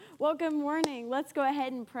Well, good morning. Let's go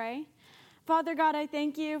ahead and pray. Father God, I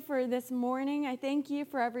thank you for this morning. I thank you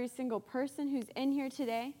for every single person who's in here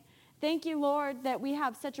today. Thank you, Lord, that we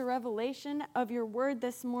have such a revelation of your word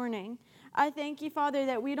this morning. I thank you, Father,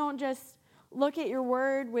 that we don't just look at your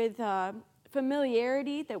word with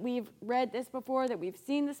familiarity, that we've read this before, that we've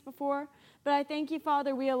seen this before. But I thank you,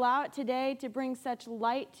 Father, we allow it today to bring such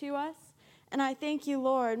light to us. And I thank you,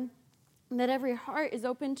 Lord, that every heart is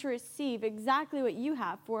open to receive exactly what you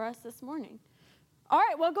have for us this morning. All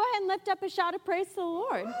right, well, go ahead and lift up a shout of praise to the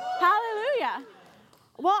Lord. Hallelujah.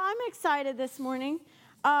 Well, I'm excited this morning.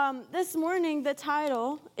 This morning, the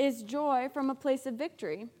title is Joy from a Place of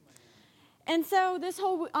Victory. And so this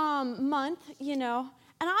whole month, and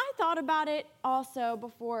I thought about it also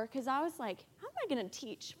before, because I was like, how am I going to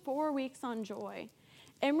teach 4 weeks on joy?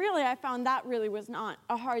 And really, I found that really was not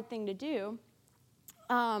a hard thing to do.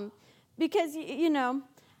 Because,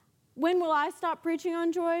 when will I stop preaching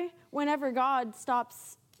on joy? Whenever God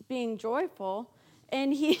stops being joyful.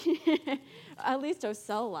 And at least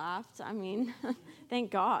Osel laughed. I mean,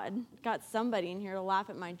 thank God. Got somebody in here to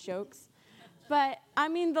laugh at my jokes. But,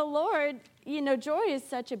 the Lord, joy is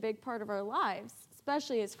such a big part of our lives,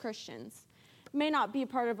 especially as Christians. It may not be a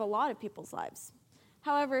part of a lot of people's lives.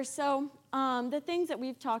 However, the things that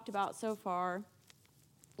we've talked about so far,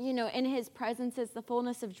 in his presence is the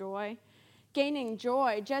fullness of joy. Gaining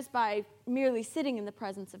joy just by merely sitting in the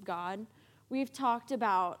presence of God. We've talked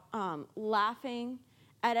about laughing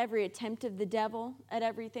at every attempt of the devil, at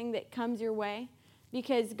everything that comes your way,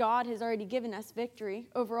 because God has already given us victory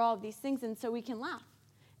over all of these things, and so we can laugh.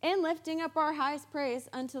 And lifting up our highest praise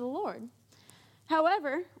unto the Lord.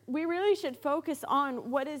 However, we really should focus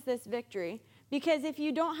on what is this victory, because if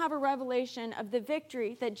you don't have a revelation of the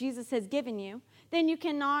victory that Jesus has given you, then you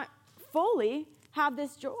cannot fully have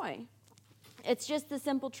this joy. It's just the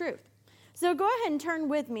simple truth. So go ahead and turn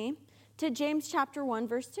with me to James chapter 1,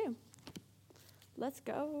 verse 2. Let's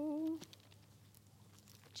go.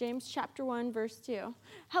 James chapter 1, verse 2.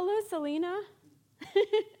 Hello, Selena.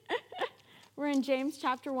 We're in James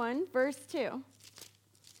chapter 1, verse 2.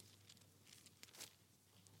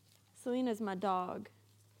 Selena's my dog.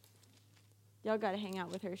 Y'all got to hang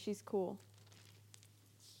out with her. She's cool.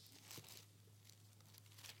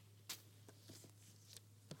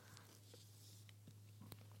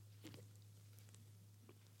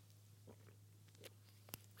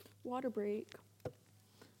 Water break.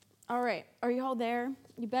 All right. Are you all there?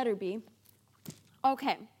 You better be.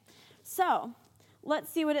 Okay. So, let's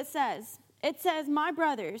see what it says. It says, my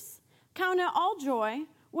brothers, count it all joy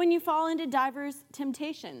when you fall into diverse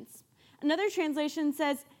temptations. Another translation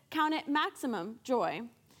says, count it maximum joy.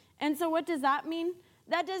 And so what does that mean?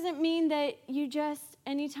 That doesn't mean that you just,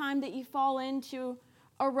 anytime that you fall into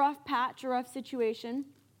a rough patch, a rough situation,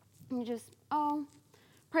 you just,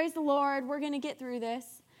 praise the Lord, we're going to get through this.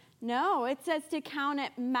 No, it says to count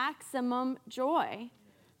it maximum joy.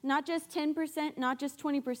 Not just 10%, not just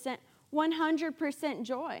 20%, 100%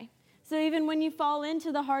 joy. So even when you fall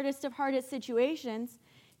into the hardest of hardest situations,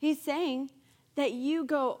 he's saying that you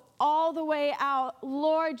go all the way out.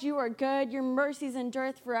 Lord, you are good. Your mercies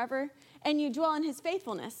endureth forever. And you dwell in his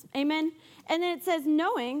faithfulness. Amen. And then it says,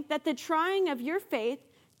 knowing that the trying of your faith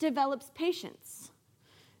develops patience.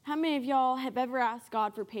 How many of y'all have ever asked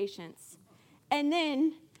God for patience? And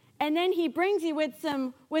then he brings you with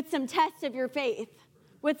some tests of your faith,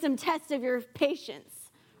 with some tests of your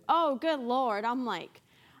patience. Oh, good Lord.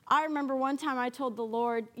 I remember one time I told the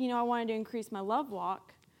Lord, I wanted to increase my love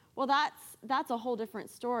walk. Well, that's a whole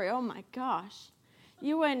different story. Oh my gosh.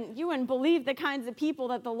 You wouldn't believe the kinds of people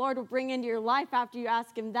that the Lord will bring into your life after you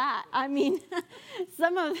ask him that.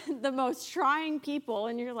 Some of the most trying people,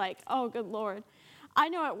 and you're like, oh, good Lord. I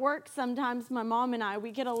know at work sometimes my mom and I,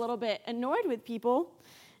 we get a little bit annoyed with people.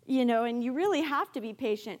 And you really have to be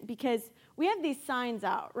patient because we have these signs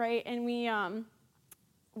out, right? And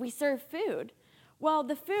we serve food. Well,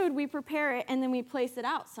 the food, we prepare it and then we place it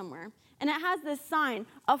out somewhere. And it has this sign,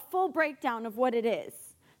 a full breakdown of what it is.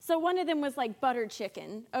 So one of them was like butter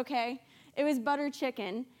chicken, okay? It was butter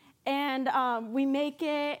chicken. And we make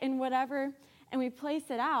it and whatever, and we place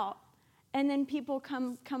it out. And then people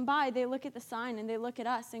come by, they look at the sign and they look at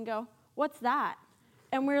us and go, what's that?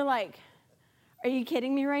 And we're like, are you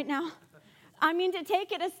kidding me right now? To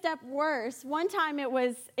take it a step worse, one time it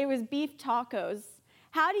was beef tacos.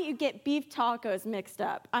 How do you get beef tacos mixed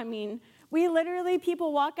up? We literally,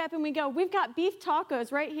 people walk up and we go, we've got beef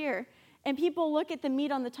tacos right here. And people look at the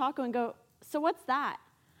meat on the taco and go, so what's that?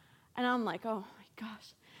 And I'm like, oh my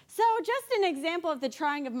gosh. So just an example of the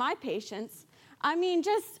trying of my patience.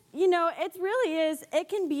 It really is, it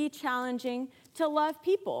can be challenging to love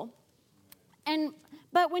people.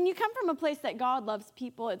 But when you come from a place that God loves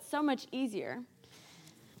people, it's so much easier.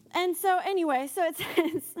 And so anyway, so it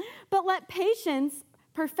says, but let patience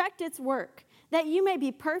perfect its work, that you may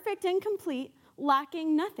be perfect and complete,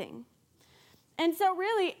 lacking nothing. And so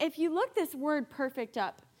really, if you look this word perfect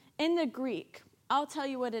up in the Greek, I'll tell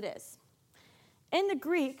you what it is. In the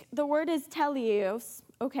Greek, the word is teleos,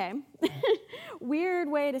 okay? Weird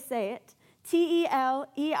way to say it.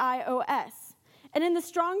 T-E-L-E-I-O-S. And in the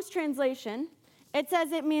Strong's translation, it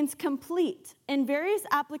says it means complete in various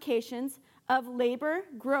applications of labor,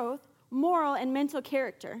 growth, moral, and mental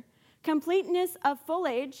character. Completeness of full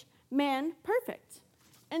age, man, perfect.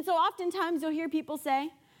 And so oftentimes you'll hear people say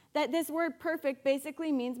that this word perfect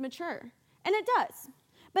basically means mature. And it does.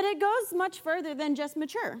 But it goes much further than just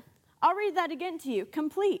mature. I'll read that again to you.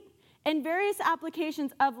 Complete in various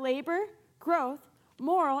applications of labor, growth,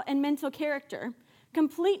 moral, and mental character.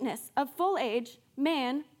 Completeness of full age,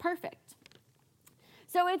 man, perfect.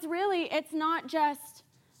 So it's not just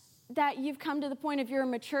that you've come to the point of you're a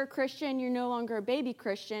mature Christian, you're no longer a baby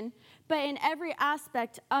Christian, but in every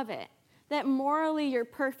aspect of it, that morally you're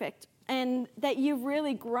perfect and that you've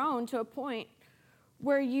really grown to a point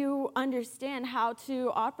where you understand how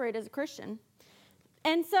to operate as a Christian.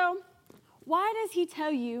 And so, why does he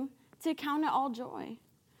tell you to count it all joy?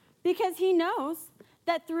 Because he knows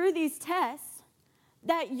that through these tests,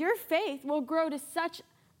 that your faith will grow to such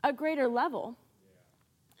a greater level.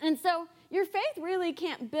 And so, your faith really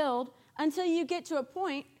can't build until you get to a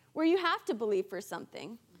point where you have to believe for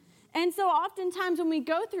something. And so oftentimes when we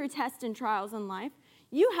go through tests and trials in life,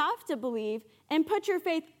 you have to believe and put your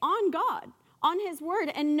faith on God, on his word,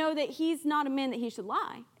 and know that he's not a man that he should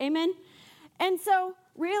lie. Amen? And so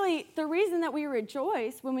really the reason that we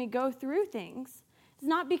rejoice when we go through things is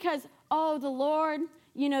not because, oh, the Lord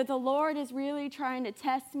is really trying to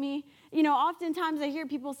test me. Oftentimes I hear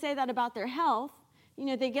people say that about their health.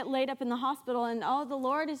 They get laid up in the hospital and, oh, the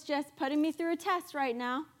Lord is just putting me through a test right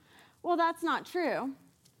now. Well, that's not true.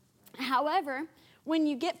 However, when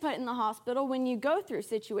you get put in the hospital, when you go through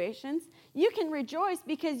situations, you can rejoice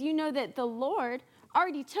because you know that the Lord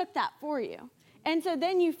already took that for you. And so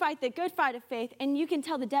then you fight the good fight of faith and you can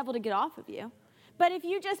tell the devil to get off of you. But if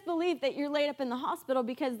you just believe that you're laid up in the hospital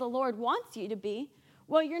because the Lord wants you to be,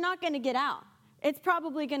 well, you're not going to get out. It's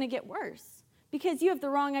probably going to get worse because you have the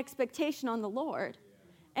wrong expectation on the Lord.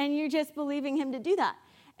 And you're just believing him to do that.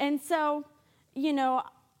 And so,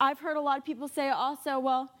 I've heard a lot of people say also,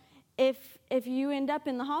 well, if you end up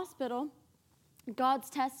in the hospital, God's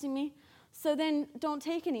testing me, so then don't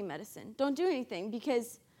take any medicine. Don't do anything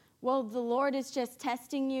because, well, the Lord is just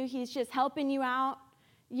testing you. He's just helping you out.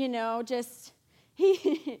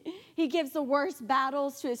 He gives the worst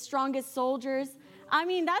battles to his strongest soldiers. I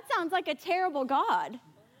mean, that sounds like a terrible God.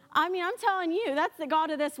 I mean, I'm telling you, that's the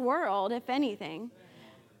God of this world, if anything.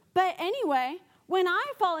 But anyway, when I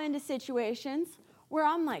fall into situations where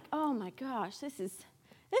I'm like, oh my gosh, this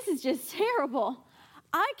is just terrible,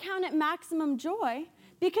 I count it maximum joy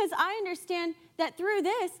because I understand that through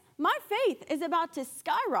this, my faith is about to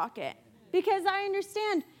skyrocket because I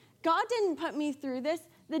understand God didn't put me through this.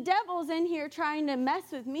 The devil's in here trying to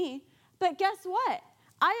mess with me. But guess what?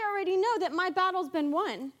 I already know that my battle's been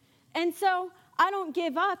won. And so I don't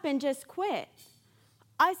give up and just quit.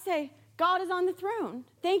 I say, God is on the throne.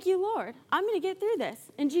 Thank you, Lord. I'm going to get through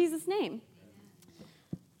this in Jesus' name.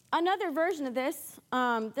 Another version of this,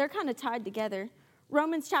 they're kind of tied together.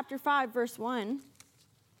 Romans chapter 5, verse 1.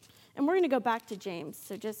 And we're going to go back to James,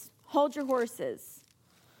 so just hold your horses.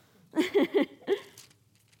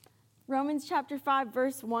 Romans chapter 5,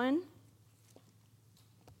 verse 1.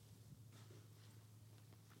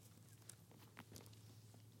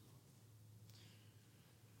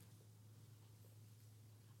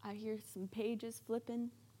 I hear some pages flipping.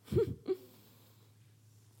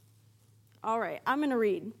 All right, I'm going to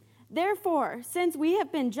read. Therefore, since we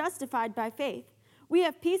have been justified by faith, we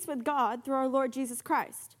have peace with God through our Lord Jesus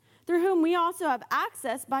Christ, through whom we also have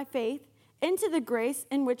access by faith into the grace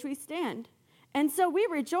in which we stand. And so we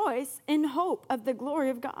rejoice in hope of the glory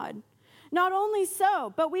of God. Not only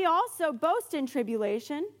so, but we also boast in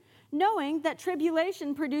tribulation, knowing that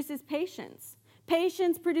tribulation produces patience.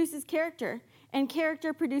 Patience produces character, and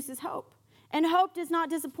character produces hope. And hope does not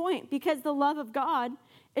disappoint, because the love of God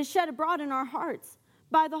is shed abroad in our hearts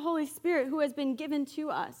by the Holy Spirit who has been given to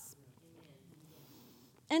us.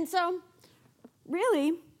 And so,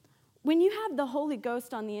 really, when you have the Holy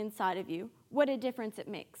Ghost on the inside of you, what a difference it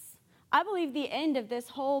makes. I believe the end of this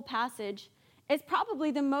whole passage is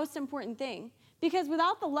probably the most important thing, because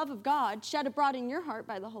without the love of God shed abroad in your heart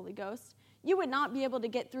by the Holy Ghost, you would not be able to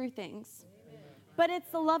get through things. Amen. but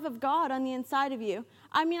it's the love of God on the inside of you.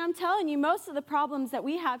 I mean, I'm telling you, most of the problems that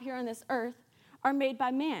we have here on this earth are made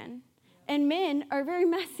by man. And men are very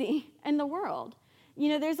messy in the world. You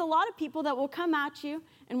know, there's a lot of people that will come at you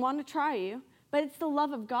and want to try you, but it's the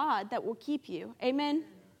love of God that will keep you. Amen?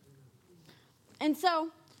 And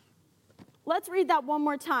so, let's read that one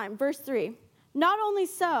more time. Verse 3. Not only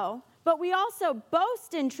so, but we also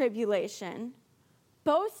boast in tribulation.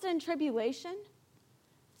 Boast in tribulation?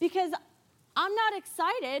 Because I'm not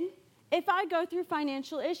excited if I go through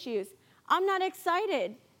financial issues. I'm not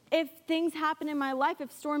excited if things happen in my life,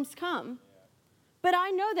 if storms come. But I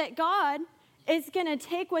know that God is going to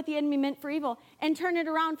take what the enemy meant for evil and turn it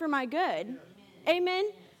around for my good. Amen?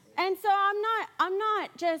 And so I'm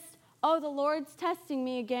not just, oh, the Lord's testing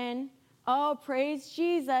me again. Oh, praise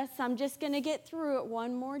Jesus. I'm just going to get through it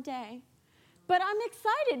one more day. But I'm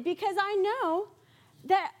excited because I know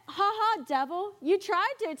that, devil, you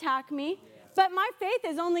tried to attack me, but my faith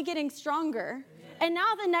is only getting stronger. And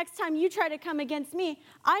now the next time you try to come against me,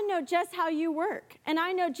 I know just how you work, and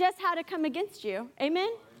I know just how to come against you. Amen?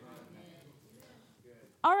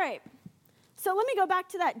 All right. So let me go back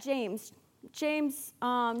to that James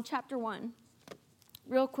chapter 1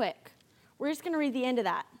 real quick. We're just going to read the end of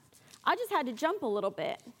that. I just had to jump a little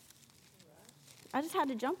bit.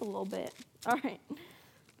 All right.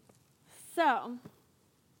 So,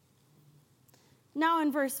 now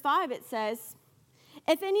in verse 5 it says,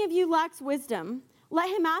 if any of you lacks wisdom, let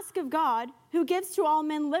him ask of God, who gives to all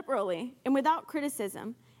men liberally and without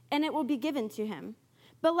criticism, and it will be given to him.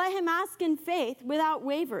 But let him ask in faith without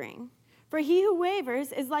wavering. For he who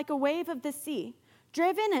wavers is like a wave of the sea,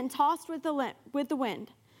 driven and tossed with the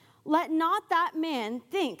wind. Let not that man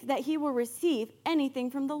think that he will receive anything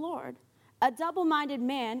from the Lord. A double-minded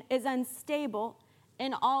man is unstable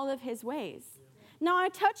in all of his ways. Now, I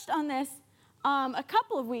touched on this a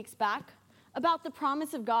couple of weeks back about the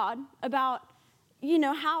promise of God, about,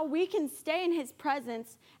 how we can stay in his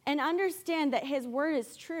presence and understand that his word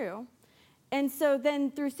is true. And so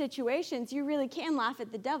then through situations, you really can laugh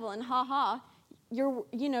at the devil and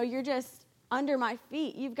you're just under my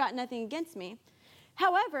feet. You've got nothing against me.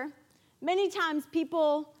 However, many times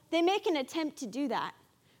people, they make an attempt to do that,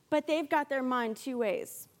 but they've got their mind two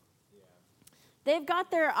ways. They've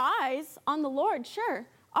got their eyes on the Lord, sure.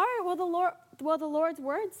 All right, the Lord's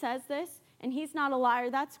word says this, and he's not a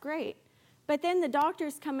liar. That's great. But then the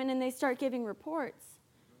doctors come in and they start giving reports,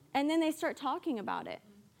 and then they start talking about it.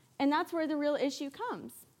 And that's where the real issue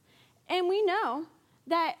comes. And we know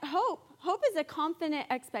that hope is a confident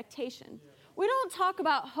expectation. We don't talk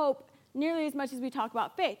about hope nearly as much as we talk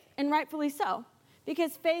about faith, and rightfully so,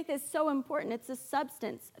 because faith is so important. It's the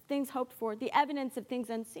substance of things hoped for, the evidence of things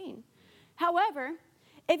unseen. However,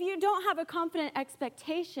 if you don't have a confident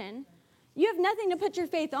expectation, you have nothing to put your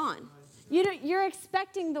faith on. You're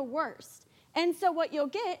expecting the worst. And so what you'll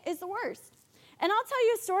get is the worst. And I'll tell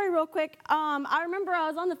you a story real quick. I remember I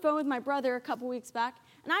was on the phone with my brother a couple weeks back,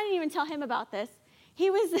 and I didn't even tell him about this. He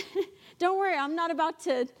was, don't worry, I'm not about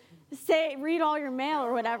to read all your mail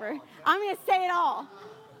or whatever. I'm going to say it all.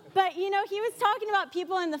 But, he was talking about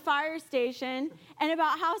people in the fire station and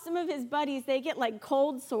about how some of his buddies, they get like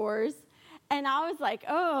cold sores. And I was like,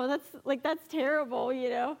 oh, that's terrible,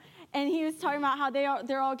 And he was talking about how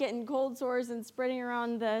they're all getting cold sores and spreading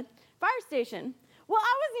around the fire station. Well,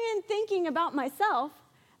 I wasn't even thinking about myself,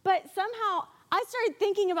 but somehow I started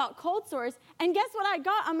thinking about cold sores, and guess what I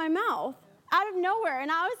got on my mouth out of nowhere? And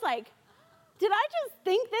I was like, did I just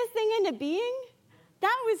think this thing into being?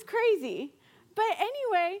 That was crazy. But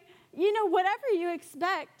anyway, whatever you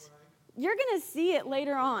expect, you're going to see it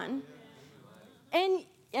later on. And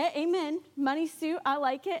amen, money suit, I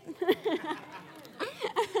like it.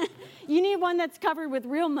 You need one that's covered with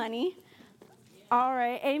real money. All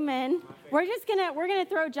right, amen. We're gonna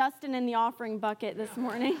throw Justin in the offering bucket this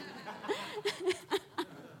morning.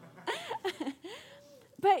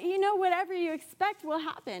 But whatever you expect will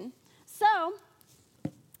happen. So,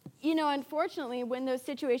 unfortunately, when those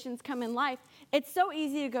situations come in life, it's so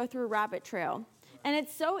easy to go through a rabbit trail. And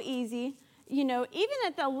it's so easy, even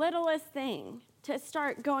at the littlest thing, to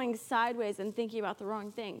start going sideways and thinking about the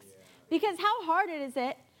wrong things. Because how hard is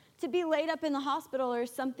it to be laid up in the hospital or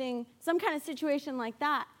some kind of situation like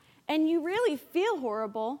that, and you really feel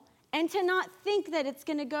horrible, and to not think that it's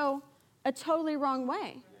going to go a totally wrong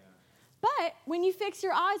way. But when you fix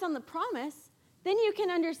your eyes on the promise, then you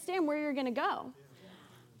can understand where you're going to go.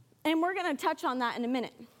 And we're going to touch on that in a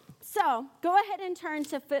minute. So go ahead and turn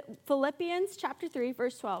to Philippians chapter 3,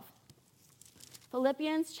 verse 12.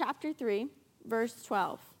 Philippians chapter 3, verse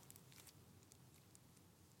 12.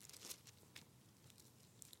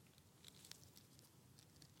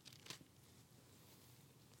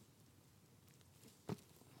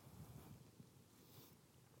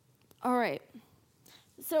 All right.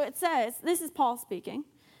 So it says, this is Paul speaking,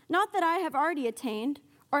 not that I have already attained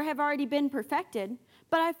or have already been perfected,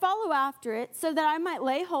 but I follow after it so that I might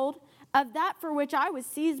lay hold of that for which I was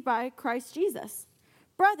seized by Christ Jesus.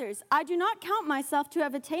 Brothers, I do not count myself to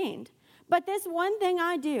have attained, but this one thing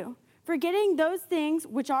I do, forgetting those things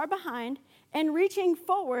which are behind and reaching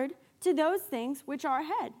forward to those things which are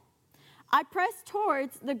ahead. I press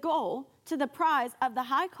towards the goal to the prize of the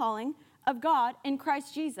high calling of God in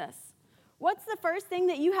Christ Jesus. What's the first thing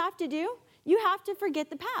that you have to do? You have to forget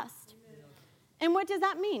the past. Amen. And what does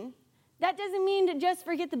that mean? That doesn't mean to just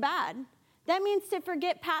forget the bad. That means to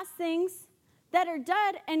forget past things that are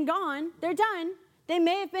dead and gone. They're done. They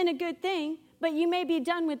may have been a good thing, but you may be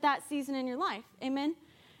done with that season in your life. Amen?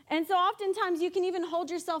 And so oftentimes you can even hold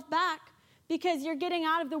yourself back because you're getting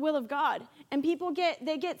out of the will of God. And people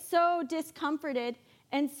get so discomforted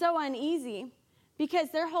and so uneasy because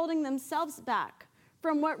they're holding themselves back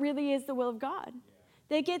from what really is the will of God.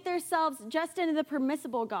 They get themselves just into the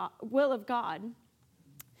permissible will of God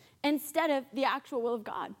instead of the actual will of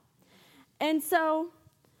God. And so,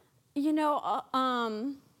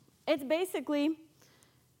 it's basically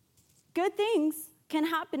good things can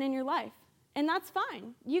happen in your life, and that's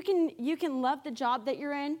fine. You can love the job that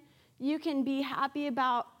you're in. You can be happy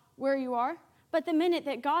about where you are. But the minute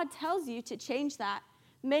that God tells you to change that,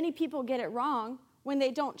 many people get it wrong when they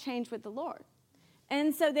don't change with the Lord.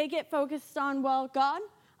 And so they get focused on, well, God,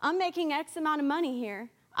 I'm making X amount of money here.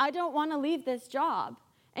 I don't want to leave this job.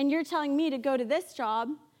 And you're telling me to go to this job,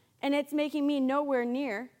 and it's making me nowhere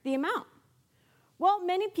near the amount. Well,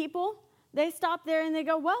 many people, they stop there and they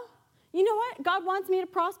go, well, you know what? God wants me to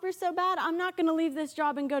prosper so bad, I'm not going to leave this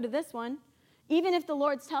job and go to this one, even if the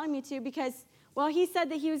Lord's telling me to, because, well, he said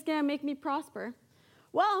that he was going to make me prosper.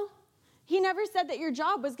 Well, he never said that your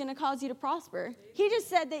job was going to cause you to prosper. He just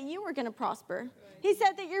said that you were going to prosper. He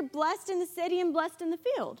said that you're blessed in the city and blessed in the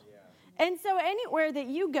field. And so anywhere that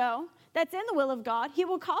you go that's in the will of God, he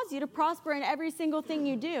will cause you to prosper in every single thing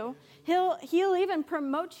you do. He'll even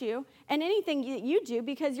promote you in anything that you do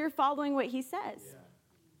because you're following what he says.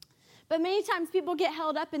 But many times people get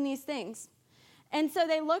held up in these things. And so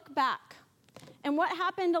they look back. And what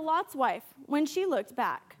happened to Lot's wife when she looked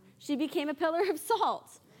back? She became a pillar of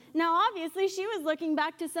salt. Now, obviously, she was looking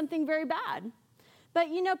back to something very bad. But,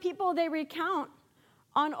 people, they recount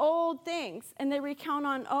on old things. And they recount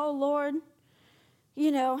on, oh, Lord,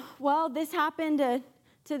 well, this happened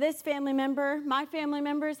to this family member. My family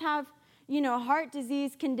members have, heart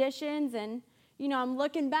disease conditions. And, I'm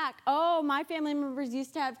looking back. Oh, my family members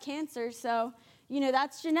used to have cancer. So,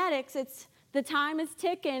 that's genetics. The time is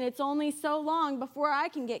ticking. It's only so long before I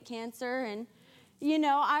can get cancer. And,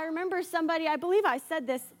 I remember somebody, I believe I said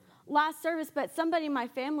this last service, but somebody in my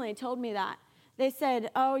family told me that. They said,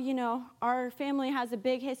 oh, our family has a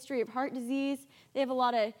big history of heart disease. They have a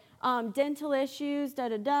lot of dental issues,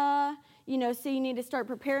 so you need to start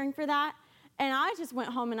preparing for that. And I just went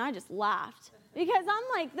home and I just laughed because I'm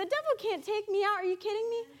like, the devil can't take me out. Are you kidding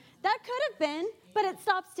me? That could have been, but it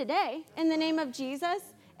stops today in the name of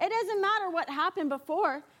Jesus. It doesn't matter what happened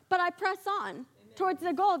before, but I press on towards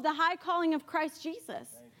the goal of the high calling of Christ Jesus.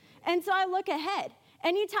 And so I look ahead.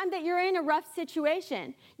 Anytime that you're in a rough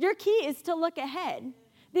situation, your key is to look ahead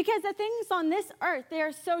because the things on this earth, they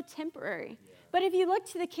are so temporary. But if you look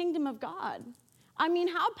to the kingdom of God,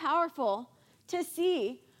 how powerful to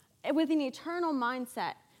see with an eternal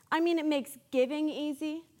mindset. It makes giving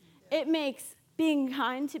easy. It makes being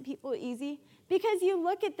kind to people easy because you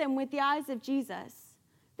look at them with the eyes of Jesus.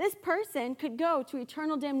 This person could go to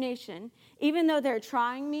eternal damnation even though they're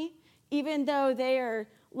trying me, even though they are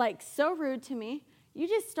so rude to me. You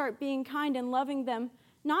just start being kind and loving them,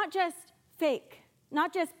 not just fake,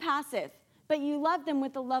 not just passive, but you love them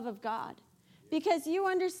with the love of God because you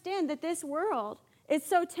understand that this world is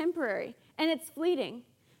so temporary and it's fleeting.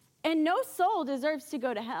 And no soul deserves to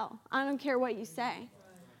go to hell. I don't care what you say.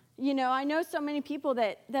 I know so many people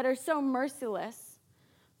that are so merciless,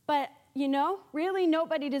 but, really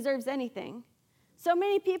nobody deserves anything. So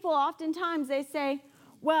many people oftentimes they say,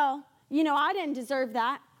 well, I didn't deserve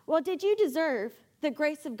that. Well, did you deserve the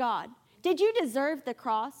grace of God? Did you deserve the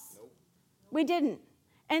cross? Nope. We didn't.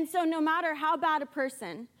 And so no matter how bad a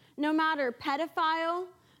person, no matter pedophile,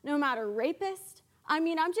 no matter rapist, I'm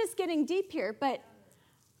just getting deep here, but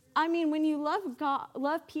when you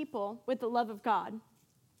love people with the love of God,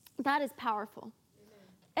 that is powerful. Amen.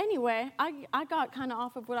 Anyway, I got kind of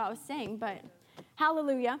off of what I was saying, but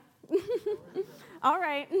hallelujah. All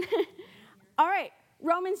right. All right.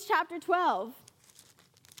 Romans chapter 12.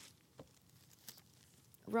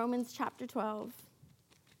 Romans chapter 12.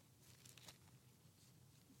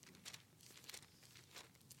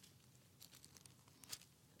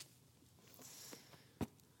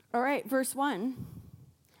 All right, verse 1.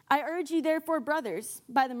 I urge you, therefore, brothers,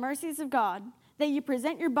 by the mercies of God, that you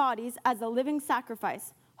present your bodies as a living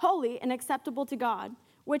sacrifice, holy and acceptable to God,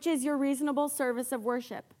 which is your reasonable service of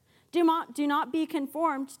worship. Do not be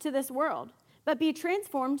conformed to this world, but be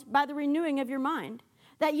transformed by the renewing of your mind,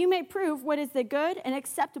 that you may prove what is the good and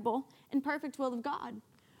acceptable and perfect will of God.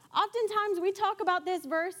 Oftentimes we talk about this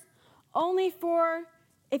verse only for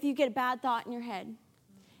if you get a bad thought in your head.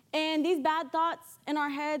 And these bad thoughts in our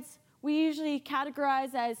heads, we usually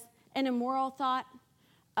categorize as an immoral thought,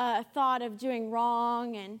 a thought of doing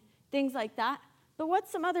wrong and things like that. But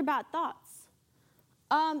what's some other bad thoughts?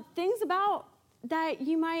 Things about that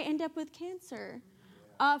you might end up with cancer,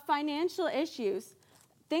 financial issues,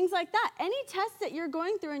 things like that. Any test that you're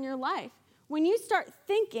going through in your life, when you start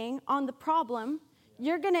thinking on the problem,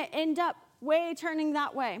 you're going to end up way turning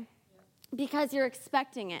that way because you're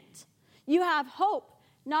expecting it. You have hope,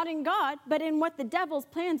 not in God, but in what the devil's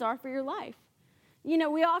plans are for your life. You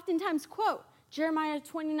know, we oftentimes quote Jeremiah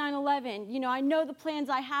 29:11. I know the plans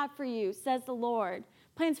I have for you, says the Lord.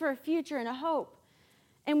 Plans for a future and a hope.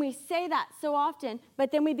 And we say that so often,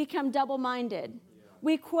 but then we become double-minded.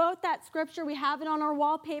 We quote that scripture, we have it on our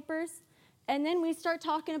wallpapers, and then we start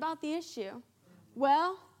talking about the issue.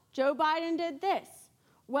 Well, Joe Biden did this.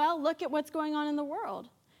 Well, look at what's going on in the world.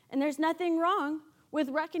 And there's nothing wrong with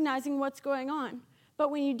recognizing what's going on. But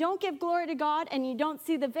when you don't give glory to God and you don't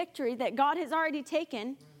see the victory that God has already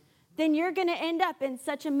taken, then you're going to end up in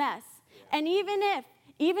such a mess. And even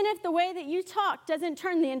if the way that you talk doesn't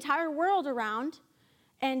turn the entire world around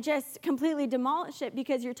and just completely demolish it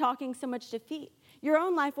because you're talking so much defeat, your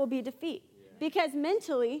own life will be defeat. Because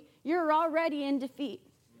mentally, you're already in defeat.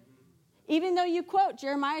 Even though you quote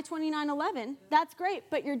Jeremiah 29:11, that's great,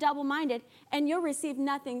 but you're double-minded, and you'll receive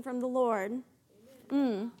nothing from the Lord.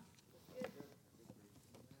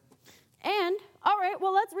 And, all right,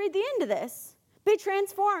 well, let's read the end of this. Be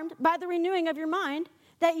transformed by the renewing of your mind,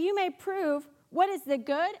 that you may prove what is the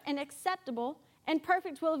good and acceptable and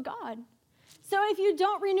perfect will of God. So if you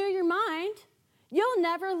don't renew your mind, you'll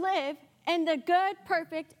never live in the good,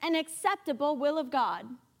 perfect, and acceptable will of God.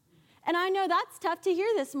 And I know that's tough to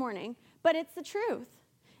hear this morning, but it's the truth.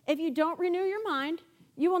 If you don't renew your mind,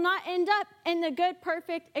 you will not end up in the good,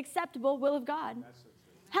 perfect, acceptable will of God.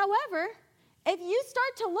 However, if you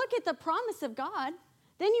start to look at the promise of God,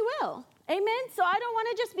 then you will. Amen? So I don't want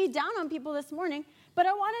to just be down on people this morning, but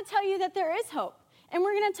I want to tell you that there is hope. And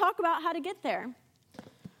we're going to talk about how to get there.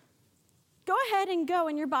 Go ahead and go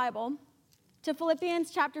in your Bible to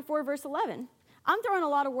Philippians chapter 4, verse 11. I'm throwing a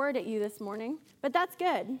lot of word at you this morning, but that's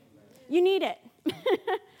good. You need it.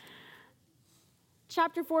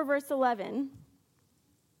 Chapter 4, verse 11.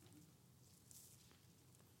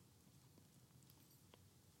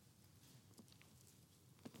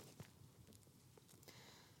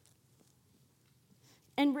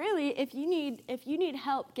 And really, if you need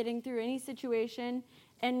help getting through any situation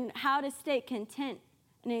and how to stay content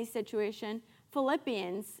in any situation,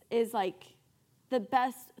 Philippians is like the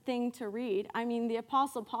best thing to read. I mean, the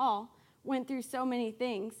Apostle Paul went through so many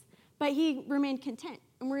things, but he remained content.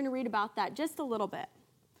 And we're going to read about that just a little bit.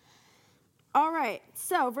 All right,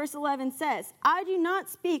 so verse 11 says, I do not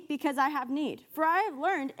speak because I have need, for I have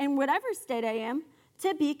learned in whatever state I am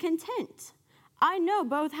to be content. I know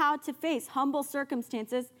both how to face humble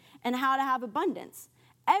circumstances and how to have abundance.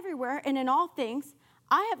 Everywhere and in all things,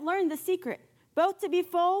 I have learned the secret, both to be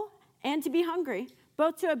full and to be hungry,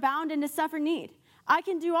 both to abound and to suffer need. I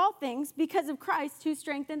can do all things because of Christ who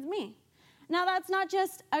strengthens me. Now, that's not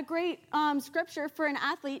just a great scripture for an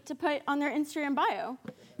athlete to put on their Instagram bio,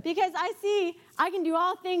 because I can do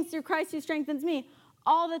all things through Christ who strengthens me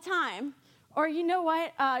all the time. Or you know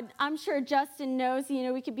what? I'm sure Justin knows,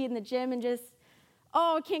 we could be in the gym and just,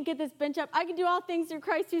 I can't get this bench up. I can do all things through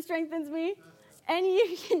Christ who strengthens me. And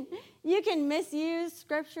you can misuse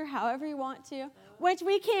scripture however you want to, which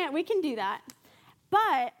we can't. We can do that.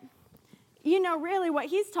 But, really what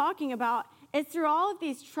he's talking about is through all of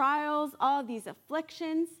these trials, all of these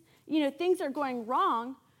afflictions, things are going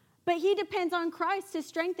wrong, but he depends on Christ to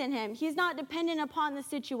strengthen him. He's not dependent upon the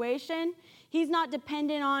situation. He's not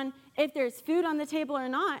dependent on if there's food on the table or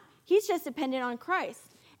not. He's just dependent on Christ.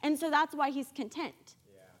 And so that's why he's content.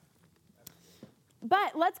 Yeah.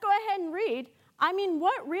 But let's go ahead and read.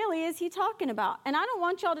 What really is he talking about? And I don't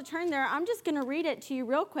want y'all to turn there. I'm just going to read it to you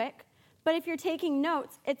real quick. But if you're taking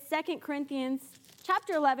notes, it's 2 Corinthians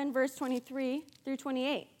chapter 11, verse 23 through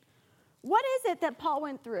 28. What is it that Paul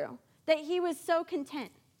went through that he was so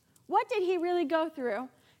content? What did he really go through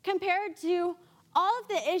compared to all of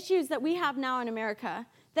the issues that we have now in America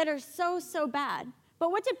that are so, so bad?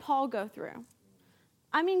 But what did Paul go through?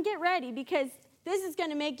 Get ready, because this is going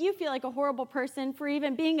to make you feel like a horrible person for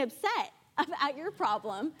even being upset about your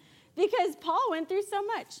problem, because Paul went through so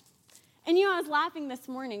much. And, I was laughing this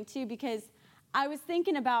morning, too, because I was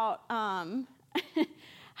thinking about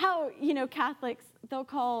how, Catholics, they'll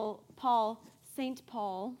call Paul Saint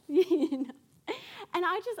Paul, And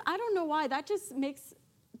I don't know why, that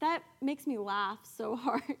makes me laugh so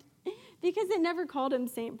hard, because it never called him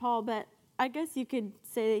Saint Paul, but I guess you could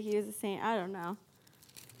say that he was a saint. I don't know.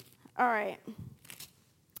 All right.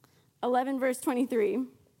 11 verse 23.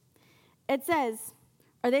 It says,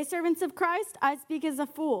 are they servants of Christ? I speak as a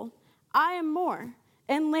fool. I am more,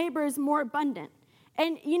 and labor is more abundant.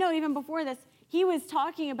 And, even before this, he was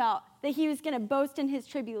talking about that he was going to boast in his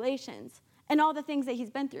tribulations and all the things that he's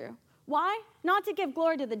been through. Why? Not to give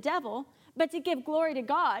glory to the devil, but to give glory to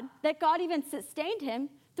God, that God even sustained him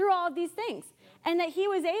through all of these things, and that he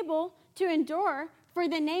was able to endure for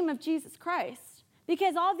the name of Jesus Christ,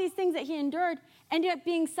 because all these things that he endured ended up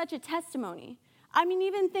being such a testimony.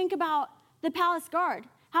 Even think about the palace guard,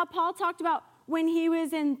 how Paul talked about when he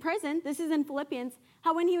was in prison. This is in Philippians,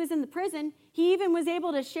 how when he was in the prison, he even was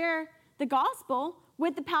able to share the gospel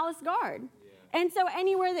with the palace guard. Yeah. And so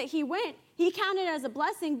anywhere that he went, he counted as a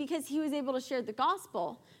blessing because he was able to share the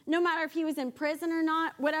gospel, no matter if he was in prison or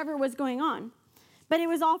not, whatever was going on. But it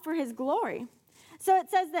was all for his glory. So it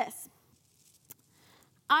says this,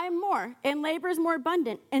 I am more, and labor is more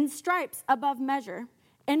abundant, and stripes above measure,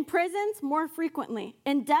 in prisons more frequently,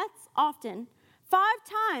 in deaths often. 5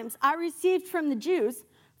 times I received from the Jews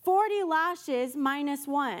 40 lashes minus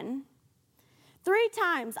 1. 3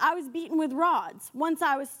 times I was beaten with rods, once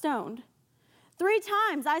I was stoned. 3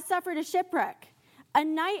 times I suffered a shipwreck. A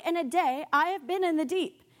night and a day I have been in the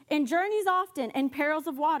deep, in journeys often, in perils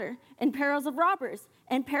of water, in perils of robbers,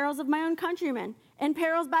 in perils of my own countrymen, in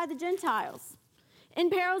perils by the Gentiles, in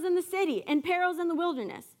perils in the city, in perils in the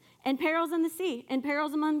wilderness, in perils in the sea, in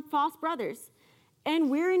perils among false brothers, in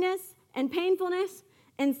weariness and painfulness,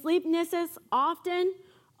 and sleeplessness often.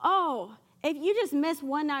 Oh, if you just miss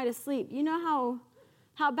one night of sleep, you know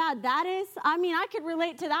how bad that is? I could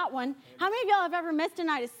relate to that one. How many of y'all have ever missed a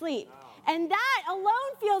night of sleep? And that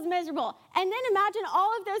alone feels miserable. And then imagine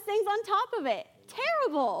all of those things on top of it.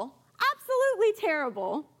 Terrible. Absolutely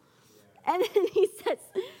terrible. And then he says,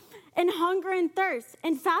 in hunger and thirst,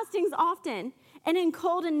 in fastings often, and in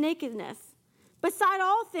cold and nakedness. Beside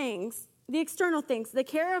all things, the external things, the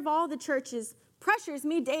care of all the churches pressures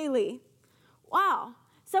me daily. Wow.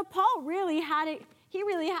 So Paul really had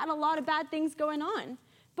a lot of bad things going on.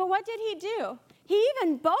 But what did he do? He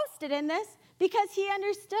even boasted in this because he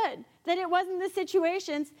understood that it wasn't the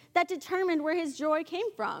situations that determined where his joy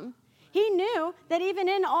came from. He knew that even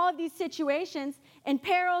in all of these situations, and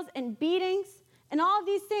perils and beatings and all of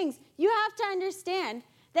these things, you have to understand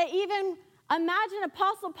that even imagine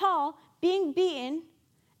Apostle Paul being beaten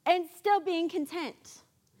and still being content.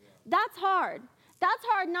 That's hard. That's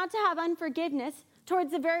hard not to have unforgiveness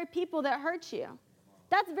towards the very people that hurt you.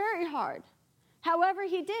 That's very hard. However,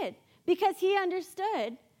 he did, because he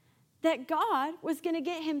understood that God was going to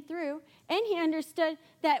get him through, and he understood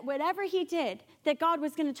that whatever he did, that God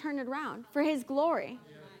was going to turn it around for his glory.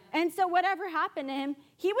 And so whatever happened to him,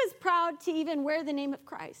 he was proud to even wear the name of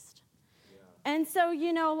Christ. And so,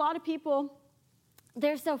 a lot of people,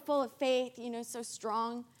 they're so full of faith, so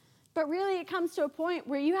strong. But really it comes to a point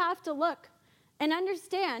where you have to look and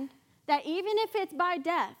understand that even if it's by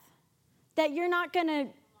death, that you're not going to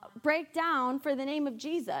break down for the name of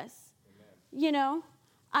Jesus.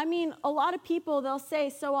 Amen. A lot of people, they'll say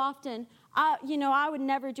so often, I would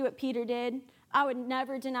never do what Peter did. I would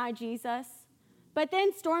never deny Jesus. But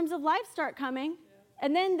then storms of life start coming,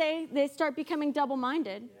 and then they start becoming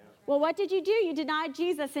double-minded. Well, what did you do? You denied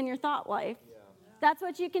Jesus in your thought life. That's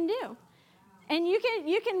what you can do. And you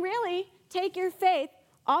can really take your faith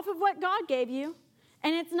off of what God gave you.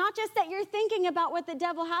 And it's not just that you're thinking about what the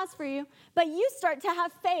devil has for you, but you start to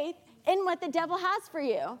have faith in what the devil has for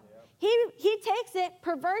you. He takes it,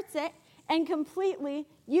 perverts it, and completely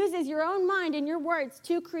uses your own mind and your words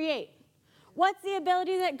to create. What's the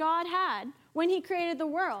ability that God had when he created the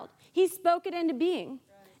world? He spoke it into being.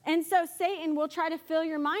 And so Satan will try to fill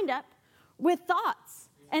your mind up with thoughts.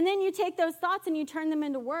 And then you take those thoughts and you turn them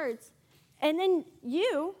into words. And then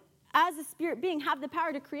you, as a spirit being, have the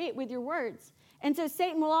power to create with your words. And so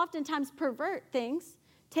Satan will oftentimes pervert things,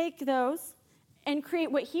 take those, and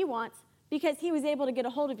create what he wants because he was able to get a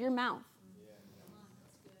hold of your mouth.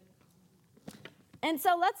 And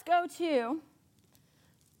so let's go to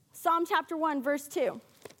Psalm chapter 1, verse 2.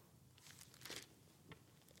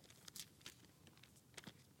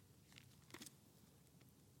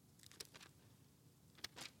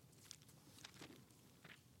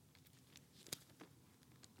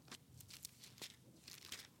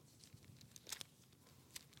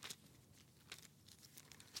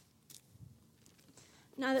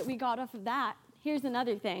 now that we got off of that, here's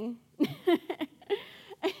another thing.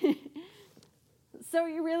 So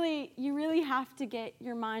you really have to get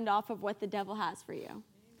your mind off of what the devil has for you,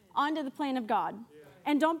 onto the plan of God.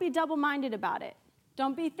 And don't be double-minded about it.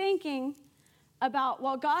 Don't be thinking about,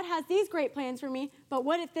 well, God has these great plans for me, but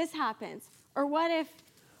what if this happens? Or what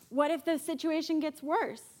if the situation gets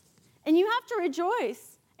worse? And you have to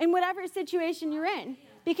rejoice in whatever situation you're in,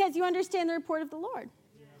 because you understand the report of the Lord.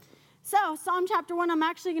 So, Psalm chapter 1, I'm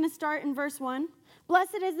actually going to start in verse 1.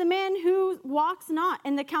 Blessed is the man who walks not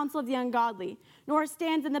in the counsel of the ungodly, nor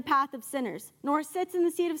stands in the path of sinners, nor sits in the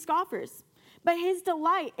seat of scoffers. But his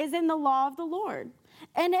delight is in the law of the Lord,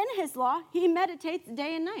 and in his law he meditates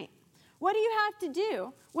day and night. What do you have to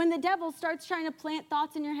do when the devil starts trying to plant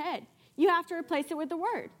thoughts in your head? You have to replace it with the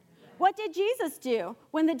word. What did Jesus do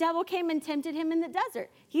when the devil came and tempted him in the desert?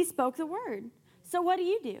 He spoke the word. So what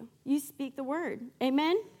do? You speak the word.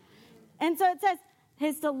 Amen? And so it says,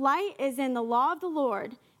 his delight is in the law of the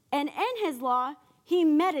Lord, and in his law he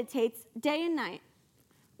meditates day and night.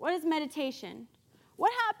 What is meditation?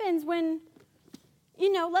 What happens when,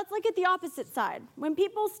 let's look at the opposite side. When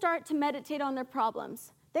people start to meditate on their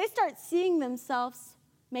problems, they start seeing themselves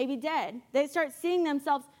maybe dead. They start seeing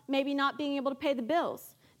themselves maybe not being able to pay the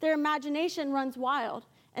bills. Their imagination runs wild,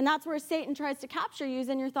 and that's where Satan tries to capture you, is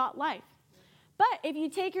in your thought life. But if you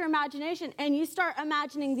take your imagination and you start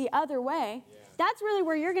imagining the other way, that's really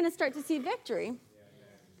where you're going to start to see victory.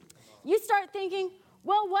 You start thinking,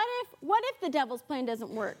 well, what if the devil's plan doesn't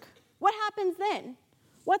work? What happens then?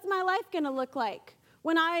 What's my life going to look like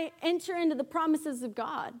when I enter into the promises of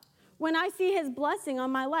God? When I see his blessing on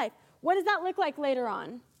my life, what does that look like later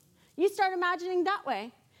on? You start imagining that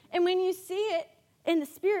way. And when you see it in the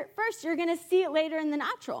spirit first, you're going to see it later in the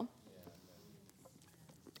natural.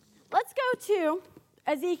 Let's go to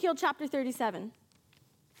Ezekiel chapter 37.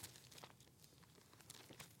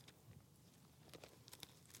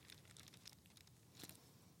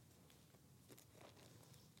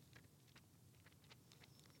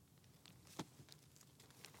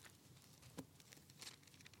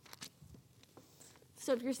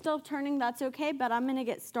 So if you're still turning, that's okay, but I'm going to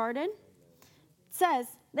get started. It says,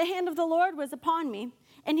 the hand of the Lord was upon me,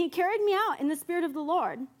 and he carried me out in the spirit of the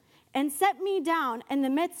Lord, and set me down in the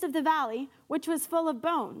midst of the valley, which was full of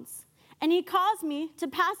bones. And he caused me to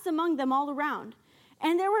pass among them all around.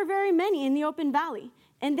 And there were very many in the open valley,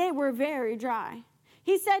 and they were very dry.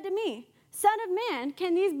 He said to me, Son of man,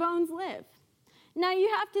 can these bones live? Now you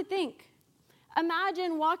have to think.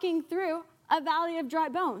 Imagine walking through a valley of dry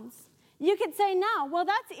bones. You could say now, well,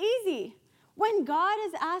 that's easy. When God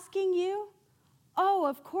is asking you, oh,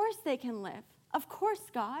 of course they can live. Of course,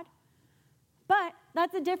 God. But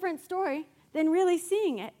that's a different story than really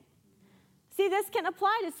seeing it. See, this can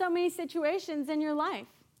apply to so many situations in your life.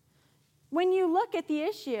 When you look at the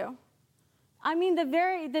issue,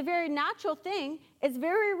 the very natural thing is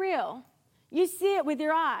very real. You see it with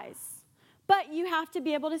your eyes. But you have to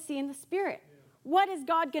be able to see in the spirit. What is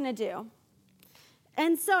God going to do?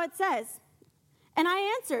 And so it says, and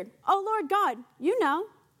I answered, Oh, Lord God, you know.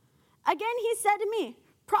 Again he said to me,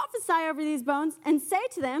 prophesy over these bones and say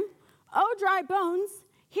to them, O dry bones,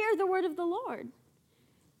 hear the word of the Lord.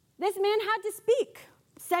 This man had to speak.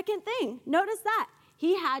 Second thing, notice that.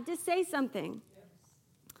 He had to say something.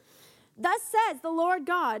 Thus says the Lord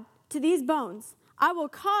God to these bones, I will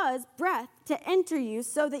cause breath to enter you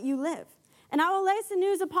so that you live. And I will lay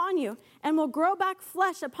sinews upon you, and will grow back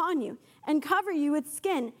flesh upon you, and cover you with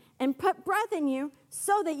skin, and put breath in you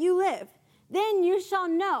so that you live. Then you shall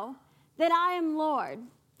know that I am Lord.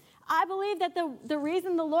 I believe that the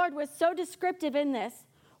reason the Lord was so descriptive in this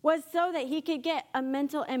was so that he could get a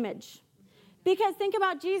mental image. Because think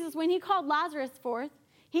about Jesus, when he called Lazarus forth,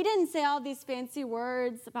 he didn't say all these fancy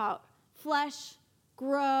words about flesh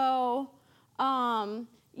grow,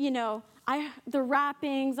 the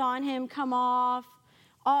wrappings on him come off,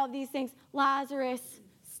 all of these things. Lazarus,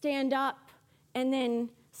 stand up and then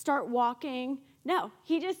start walking. No,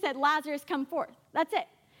 he just said, Lazarus, come forth. That's it.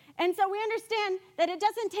 And so we understand that it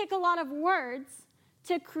doesn't take a lot of words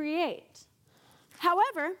to create.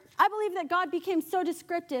 However, I believe that God became so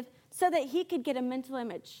descriptive so that he could get a mental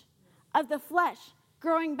image of the flesh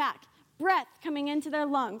growing back, breath coming into their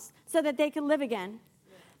lungs so that they could live again.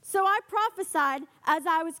 So I prophesied as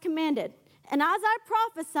I was commanded. And as I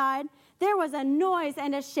prophesied, there was a noise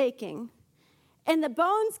and a shaking. And the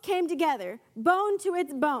bones came together, bone to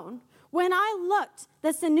its bone. When I looked,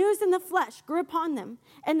 the sinews and the flesh grew upon them,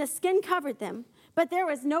 and the skin covered them, but there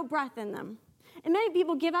was no breath in them. And many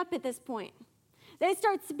people give up at this point. They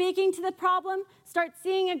start speaking to the problem, start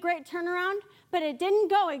seeing a great turnaround, but it didn't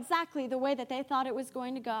go exactly the way that they thought it was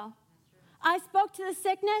going to go. I spoke to the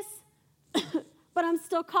sickness, but I'm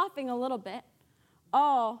still coughing a little bit.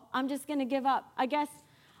 Oh, I'm just going to give up. I guess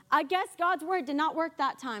God's word did not work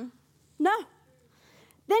that time. No.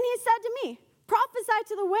 Then he said to me, prophesy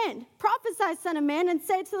to the wind. Prophesy, son of man, and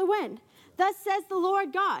say to the wind, thus says the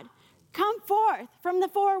Lord God, come forth from the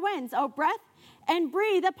four winds, O breath, and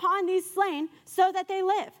breathe upon these slain so that they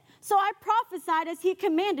live. So I prophesied as he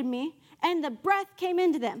commanded me, and the breath came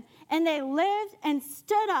into them, and they lived and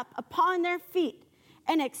stood up upon their feet,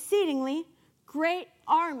 an exceedingly great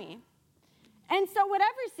army. And so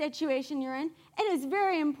whatever situation you're in, it is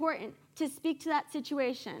very important to speak to that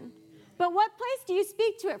situation. But what place do you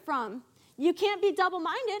speak to it from? You can't be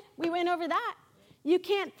double-minded. We went over that. You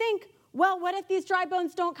can't think, well, what if these dry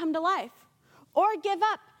bones don't come to life? Or give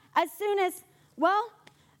up as soon as, well,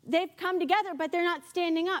 they've come together, but they're not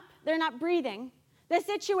standing up. They're not breathing. The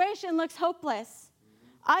situation looks hopeless.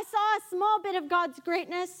 I saw a small bit of God's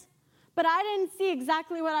greatness, but I didn't see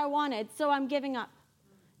exactly what I wanted, so I'm giving up.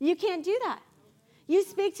 You can't do that. You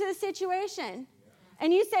speak to the situation,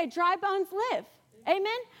 and you say, dry bones live.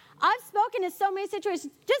 Amen? I've spoken to so many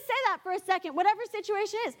situations. Just say that for a second. Whatever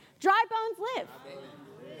situation is, dry bones live.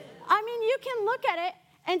 I mean, you can look at it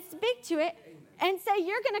and speak to it and say,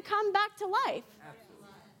 you're going to come back to life.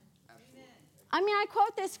 I mean, I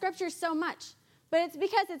quote this scripture so much, but it's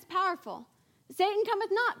because it's powerful. Satan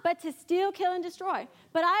cometh not, but to steal, kill, and destroy.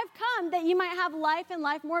 But I've come that you might have life and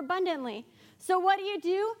life more abundantly. So what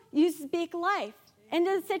do? You speak life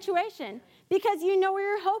into the situation because you know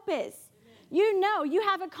where your hope is. You know, you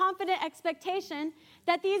have a confident expectation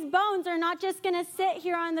that these bones are not just going to sit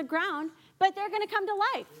here on the ground, but they're going to come to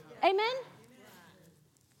life. Amen?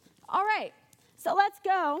 All right, so let's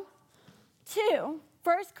go to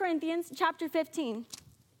 1 Corinthians chapter 15.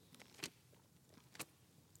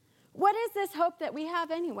 What is this hope that we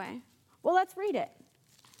have anyway? Well, let's read it.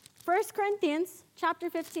 1 Corinthians chapter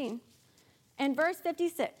 15 and verse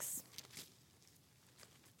 56.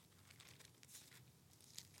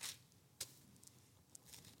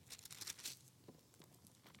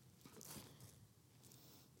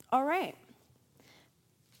 All right.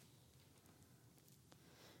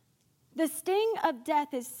 The sting of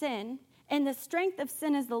death is sin, and the strength of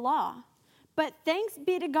sin is the law. But thanks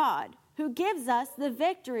be to God, who gives us the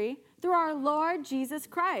victory through our Lord Jesus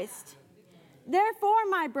Christ. Therefore,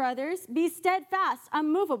 my brothers, be steadfast,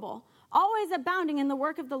 unmovable, always abounding in the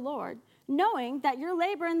work of the Lord, knowing that your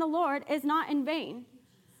labor in the Lord is not in vain.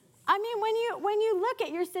 I mean, when you look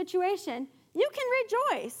at your situation, you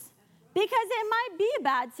can rejoice. Because it might be a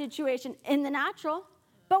bad situation in the natural,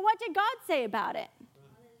 but what did God say about it?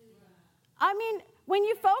 I mean, when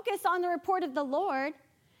you focus on the report of the Lord,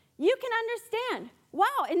 you can understand,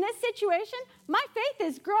 wow, in this situation, my faith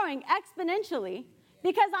is growing exponentially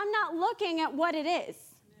because I'm not looking at what it is.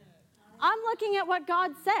 I'm looking at what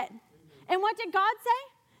God said. And what did God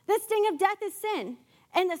say? The sting of death is sin,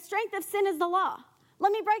 and the strength of sin is the law.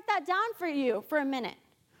 Let me break that down for you for a minute.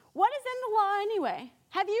 What is in the law anyway?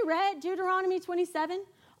 Have you read Deuteronomy 27?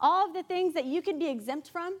 All of the things that you could be exempt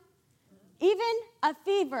from? Even a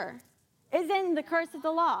fever is in the curse of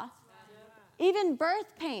the law. Even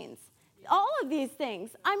birth pains. All of these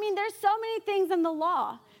things. I mean, there's so many things in the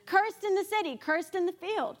law. Cursed in the city, cursed in the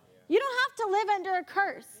field. You don't have to live under a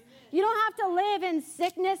curse. You don't have to live in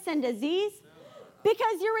sickness and disease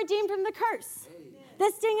because you're redeemed from the curse.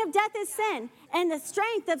 The sting of death is sin, and the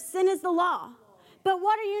strength of sin is the law. But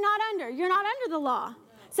what are you not under? You're not under the law.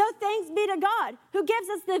 So thanks be to God who gives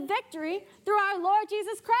us the victory through our Lord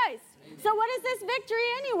Jesus Christ. So what is this victory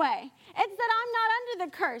anyway? It's that I'm not under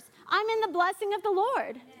the curse. I'm in the blessing of the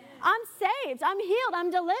Lord. I'm saved. I'm healed.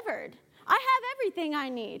 I'm delivered. I have everything I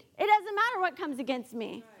need. It doesn't matter what comes against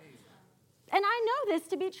me. And I know this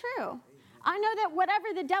to be true. I know that whatever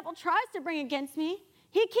the devil tries to bring against me,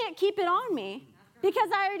 he can't keep it on me because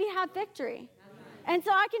I already have victory. And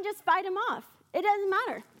so I can just fight him off. It doesn't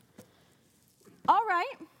matter. All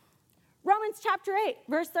right. Romans chapter 8,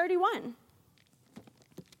 verse 31.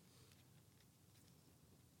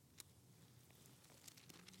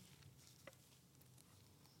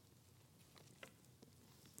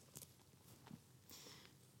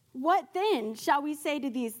 What then shall we say to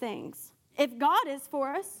these things? If God is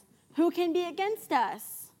for us, who can be against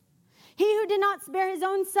us? He who did not spare his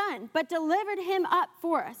own son, but delivered him up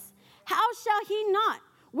for us, how shall he not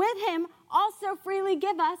with him also freely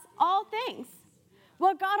give us all things?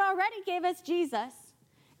 Well, God already gave us Jesus,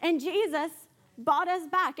 and Jesus bought us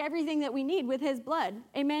back everything that we need with his blood.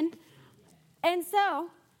 Amen? And so,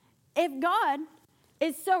 if God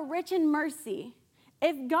is so rich in mercy,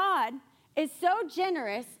 if God is so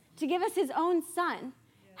generous to give us his own son,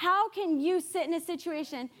 How can you sit in a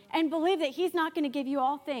situation and believe that he's not going to give you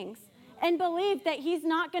all things and believe that he's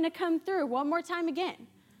not going to come through one more time again?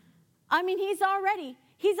 I mean, he's already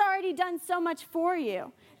done so much for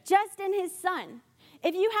you just in his son.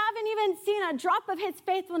 If you haven't even seen a drop of his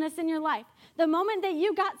faithfulness in your life, the moment that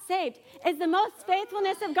you got saved is the most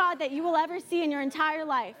faithfulness of God that you will ever see in your entire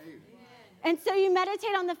life. And so you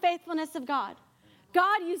meditate on the faithfulness of God.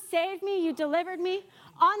 God, you saved me, you delivered me.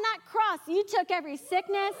 On that cross, you took every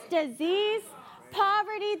sickness, disease,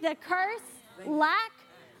 poverty, the curse, lack.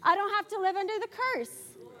 I don't have to live under the curse.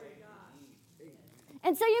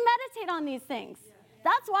 And so you meditate on these things.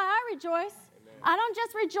 That's why I rejoice. I don't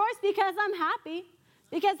just rejoice because I'm happy,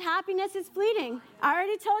 because happiness is fleeting. I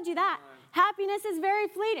already told you that. Happiness is very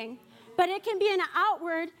fleeting, but it can be an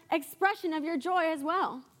outward expression of your joy as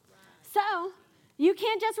well. So you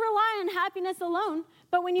can't just rely on happiness alone,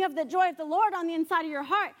 but when you have the joy of the Lord on the inside of your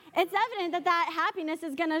heart, it's evident that that happiness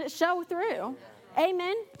is going to show through.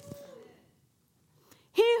 Amen.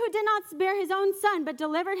 He who did not spare his own son, but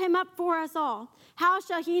delivered him up for us all, how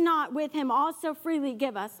shall he not with him also freely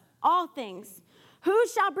give us all things? Who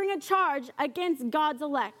shall bring a charge against God's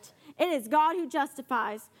elect? It is God who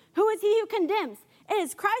justifies. Who is he who condemns? It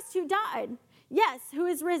is Christ who died. Yes, who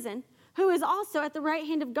is risen, who is also at the right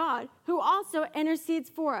hand of God, who also intercedes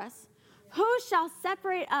for us. Who shall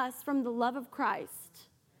separate us from the love of Christ?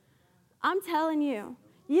 I'm telling you,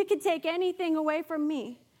 you could take anything away from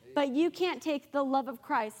me, but you can't take the love of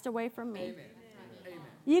Christ away from me. Amen.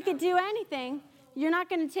 You could do anything. You're not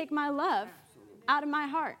going to take my love out of my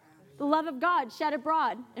heart. The love of God shed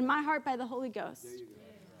abroad in my heart by the Holy Ghost.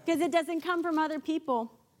 Because it doesn't come from other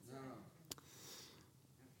people.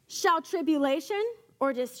 Shall tribulation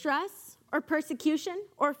or distress or persecution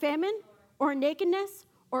or famine or nakedness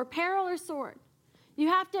or peril or sword? You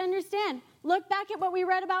have to understand. Look back at what we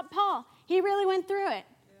read about Paul. He really went through it.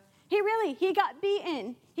 He got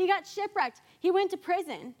beaten. He got shipwrecked. He went to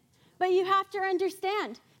prison. But you have to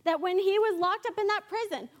understand that when he was locked up in that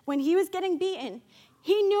prison, when he was getting beaten,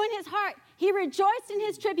 he knew in his heart, he rejoiced in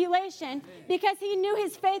his tribulation because he knew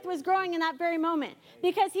his faith was growing in that very moment.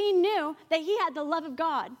 Because he knew that he had the love of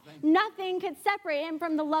God. Nothing could separate him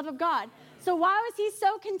from the love of God. So why was he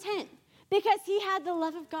so content? Because he had the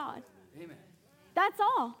love of God. Amen. That's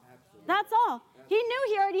all. That's all. He knew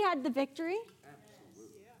he already had the victory.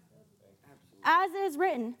 As it is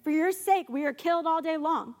written, for your sake we are killed all day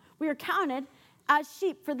long. We are counted as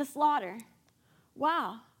sheep for the slaughter.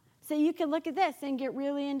 Wow. So you can look at this and get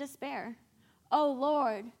really in despair. Oh,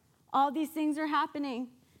 Lord, all these things are happening.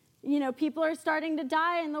 You know, people are starting to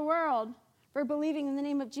die in the world for believing in the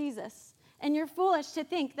name of Jesus. And you're foolish to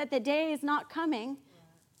think that the day is not coming,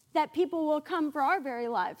 that people will come for our very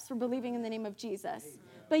lives for believing in the name of Jesus.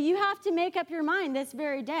 But you have to make up your mind this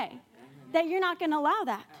very day that you're not going to allow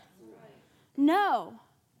that. No.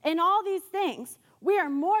 In all these things, we are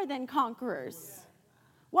more than conquerors.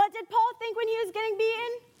 What did Paul think when he was getting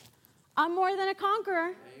beaten? I'm more than a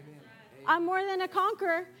conqueror. I'm more than a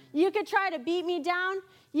conqueror. You could try to beat me down.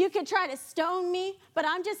 You could try to stone me, but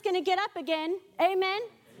I'm just going to get up again. Amen?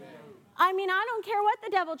 I mean, I don't care what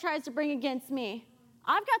the devil tries to bring against me.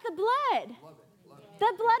 I've got the blood.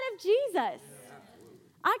 The blood of Jesus.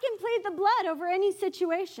 I can plead the blood over any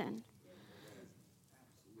situation.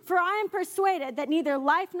 For I am persuaded that neither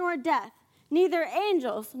life nor death, neither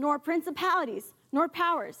angels nor principalities nor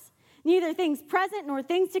powers, neither things present nor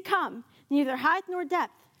things to come, neither height nor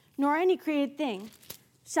depth, nor any created thing,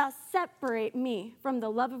 shall separate me from the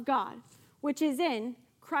love of God, which is in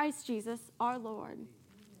Christ Jesus our Lord.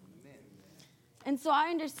 Amen. And so I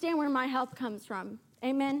understand where my help comes from.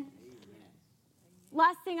 Amen.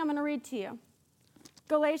 Last thing I'm going to read to you.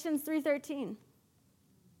 Galatians 3:13.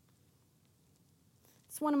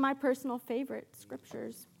 It's one of my personal favorite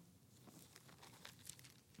scriptures.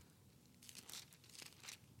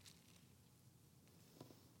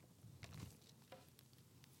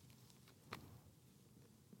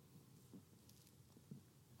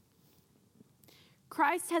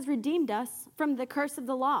 Christ has redeemed us from the curse of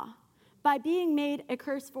the law by being made a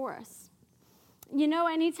curse for us. You know,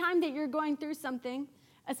 anytime that you're going through something,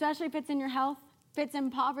 especially if it's in your health, if it's in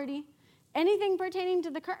poverty, anything pertaining to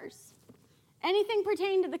the curse, anything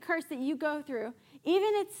pertaining to the curse that you go through, even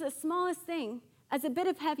it's the smallest thing, as a bit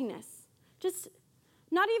of heaviness, just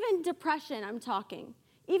not even depression, I'm talking,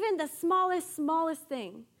 even the smallest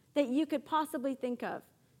thing that you could possibly think of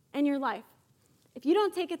in your life. If you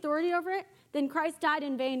don't take authority over it, then Christ died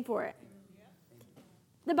in vain for it.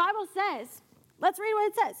 The Bible says, let's read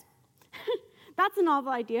what it says. That's a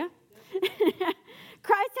novel idea.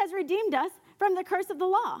 Christ has redeemed us from the curse of the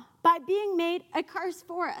law by being made a curse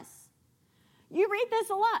for us. You read this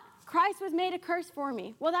a lot. Christ was made a curse for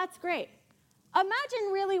me. Well, that's great.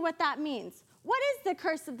 Imagine really what that means. What is the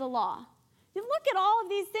curse of the law? You look at all of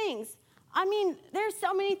these things. I mean, there's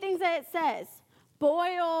so many things that it says.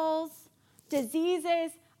 Boils,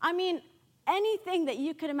 diseases. I mean, anything that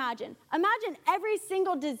you could imagine. Imagine every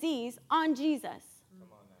single disease on Jesus. Come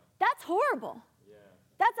on now. That's horrible. Yeah.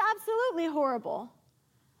 That's absolutely horrible.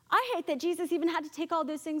 I hate that Jesus even had to take all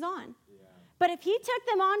those things on. Yeah. But if he took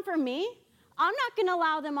them on for me, I'm not going to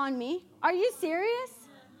allow them on me. Are you serious?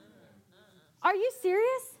 Are you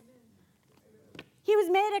serious? He was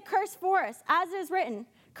made a curse for us, as it is written,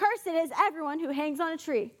 "Cursed is everyone who hangs on a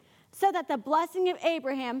tree, so that the blessing of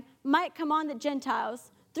Abraham might come on the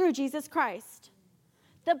Gentiles through Jesus Christ."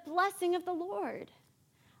 The blessing of the Lord.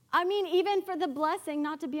 I mean, even for the blessing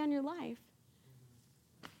not to be on your life.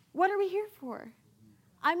 What are we here for?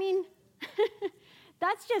 I mean,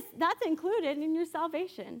 that's included in your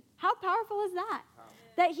salvation. How powerful is that?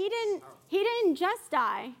 That he didn't just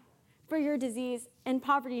die for your disease and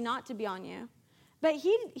poverty not to be on you, but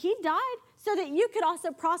he died so that you could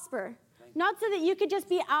also prosper. Not so that you could just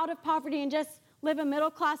be out of poverty and just live a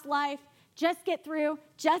middle-class life, just get through,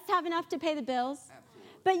 just have enough to pay the bills.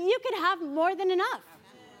 But you could have more than enough.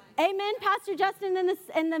 Amen, Pastor Justin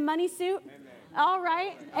in the money suit? Amen. All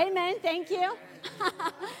right. Amen. Thank you.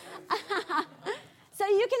 So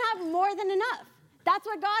you can have more than enough. That's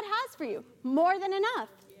what God has for you. More than enough.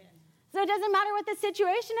 So it doesn't matter what the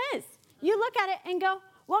situation is. You look at it and go,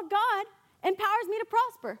 well, God empowers me to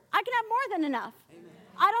prosper. I can have more than enough. Amen.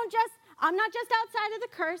 I'm not just outside of the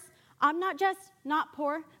curse. I'm not just not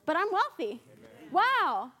poor, but I'm wealthy. Amen.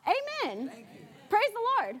 Wow. Amen. Thank you. Praise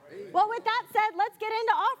the Lord. Well, with that said, let's get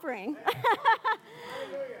into offering.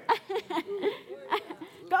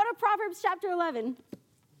 Go to Proverbs chapter 11.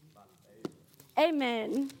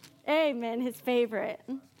 Amen. Amen. His favorite.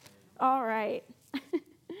 All right.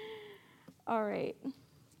 All right.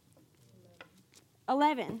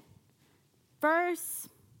 11. Verse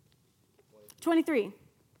 23.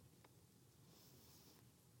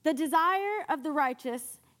 The desire of the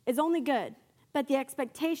righteous is only good, but the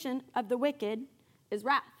expectation of the wicked is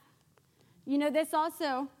wrath. You know, this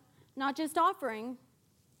also, not just offering,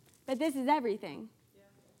 but this is everything. Yeah.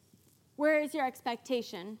 Where is your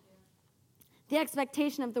expectation? Yeah. The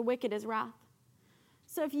expectation of the wicked is wrath.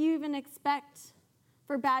 So if you even expect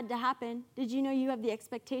for bad to happen, did you know you have the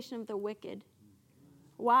expectation of the wicked?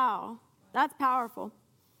 Wow, that's powerful.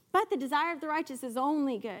 But the desire of the righteous is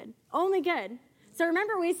only good. Only good. So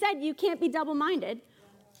remember we said you can't be double-minded.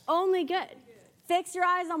 Only good. Fix your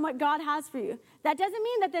eyes on what God has for you. That doesn't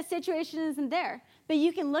mean that the situation isn't there, but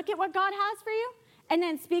you can look at what God has for you and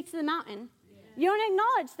then speak to the mountain. You don't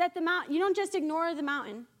acknowledge that the mountain, you don't just ignore the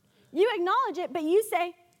mountain. You acknowledge it, but you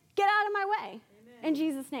say, get out of my way in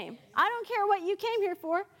Jesus' name. I don't care what you came here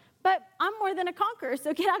for, but I'm more than a conqueror,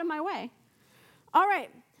 so get out of my way. All right,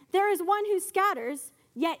 there is one who scatters,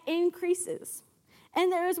 yet increases. And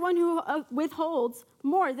there is one who withholds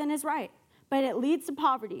more than is right, but it leads to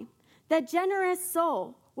poverty. The generous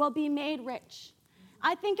soul will be made rich.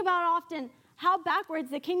 I think about often how backwards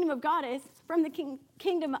the kingdom of God is from the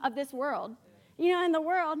kingdom of this world. You know, in the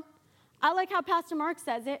world, I like how Pastor Mark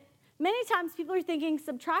says it. Many times people are thinking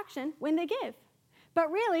subtraction when they give. But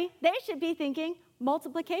really, they should be thinking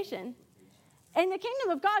multiplication. And the kingdom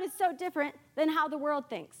of God is so different than how the world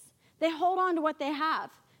thinks. They hold on to what they have.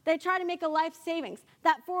 They try to make a life savings,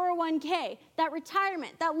 that 401k, that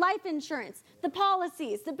retirement, that life insurance, the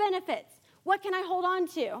policies, the benefits. What can I hold on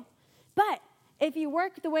to? But if you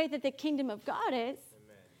work the way that the kingdom of God is, Amen.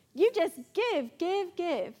 You just give.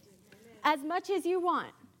 Amen. As much as you want.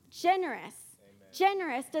 Generous. Amen.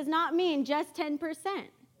 Generous does not mean just 10%. Amen.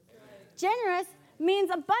 Generous means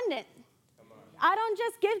abundant. I don't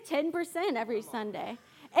just give 10% every Sunday.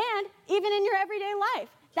 And even in your everyday life.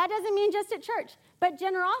 That doesn't mean just at church. But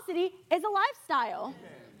generosity is a lifestyle. Amen.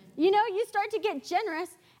 You know, you start to get generous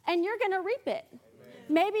and you're going to reap it. Amen.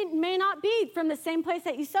 Maybe it may not be from the same place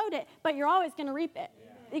that you sowed it, but you're always going to reap it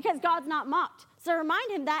because God's not mocked. So remind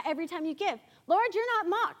him that every time you give. Lord, you're not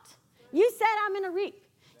mocked. You said I'm going to reap.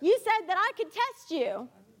 You said that I could test you.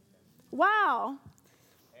 Wow.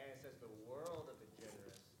 And it says the world of the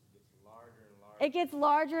generous gets larger and larger. It gets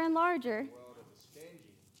larger and larger. The world of the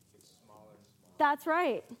stingy gets smaller and smaller. That's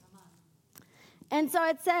right. And so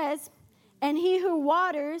it says, and he who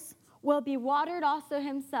waters will be watered also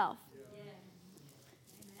himself. Yeah.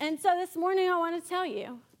 And so this morning I want to tell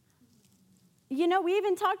you, you know, we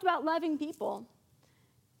even talked about loving people.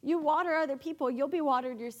 You water other people, you'll be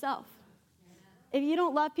watered yourself. If you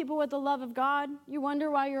don't love people with the love of God, you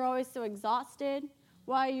wonder why you're always so exhausted,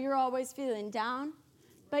 why you're always feeling down.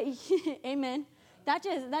 But, amen.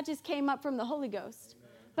 That just came up from the Holy Ghost.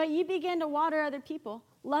 But you begin to water other people.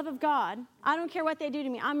 Love of God. I don't care what they do to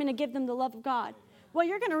me. I'm going to give them the love of God. Well,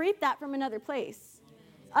 you're going to reap that from another place.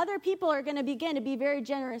 Other people are going to begin to be very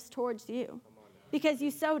generous towards you because you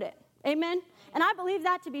sowed it. Amen? And I believe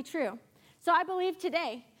that to be true. So I believe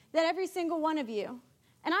today that every single one of you,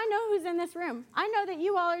 and I know who's in this room. I know that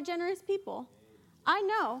you all are generous people. I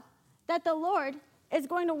know that the Lord is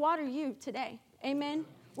going to water you today. Amen?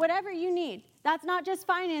 Whatever you need. That's not just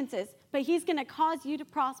finances, but he's going to cause you to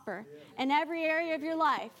prosper in every area of your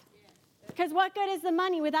life. Because what good is the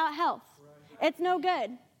money without health? It's no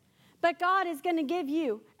good. But God is going to give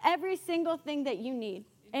you every single thing that you need.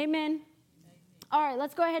 Amen? All right,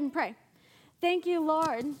 let's go ahead and pray. Thank you,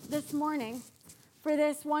 Lord, this morning for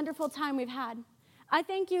this wonderful time we've had. I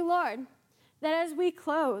thank you, Lord, that as we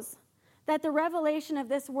close, that the revelation of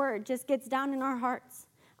this word just gets down in our hearts.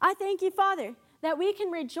 I thank you, Father, that we can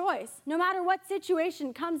rejoice no matter what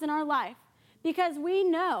situation comes in our life because we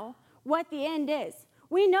know what the end is.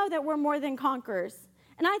 We know that we're more than conquerors.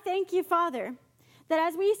 And I thank you, Father, that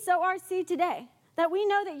as we sow our seed today, that we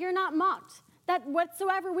know that you're not mocked, that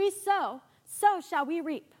whatsoever we sow, so shall we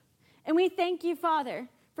reap. And we thank you, Father,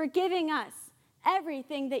 for giving us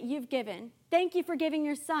everything that you've given. Thank you for giving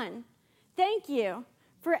your son. Thank you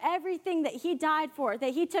for everything that he died for,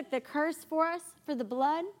 that he took the curse for us, for the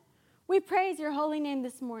blood. We praise your holy name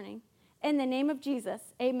this morning. In the name of Jesus,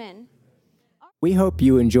 amen. We hope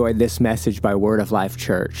you enjoyed this message by Word of Life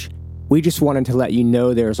Church. We just wanted to let you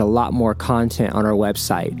know there's a lot more content on our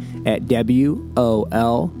website at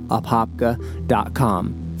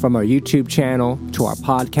wolapopka.com. From our YouTube channel, to our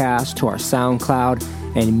podcast, to our SoundCloud,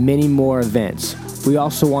 and many more events. We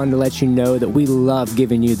also wanted to let you know that we love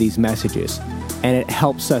giving you these messages. And it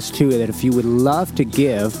helps us too, that if you would love to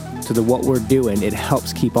give to what we're doing, it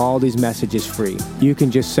helps keep all these messages free. You can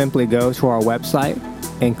just simply go to our website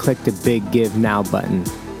and click the big Give Now button.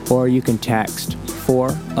 Or you can text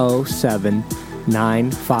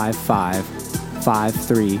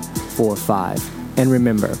 407-955-5345. And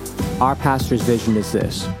remember, our pastor's vision is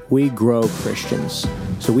this: we grow Christians.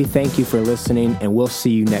 So we thank you for listening, and we'll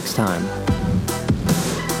see you next time.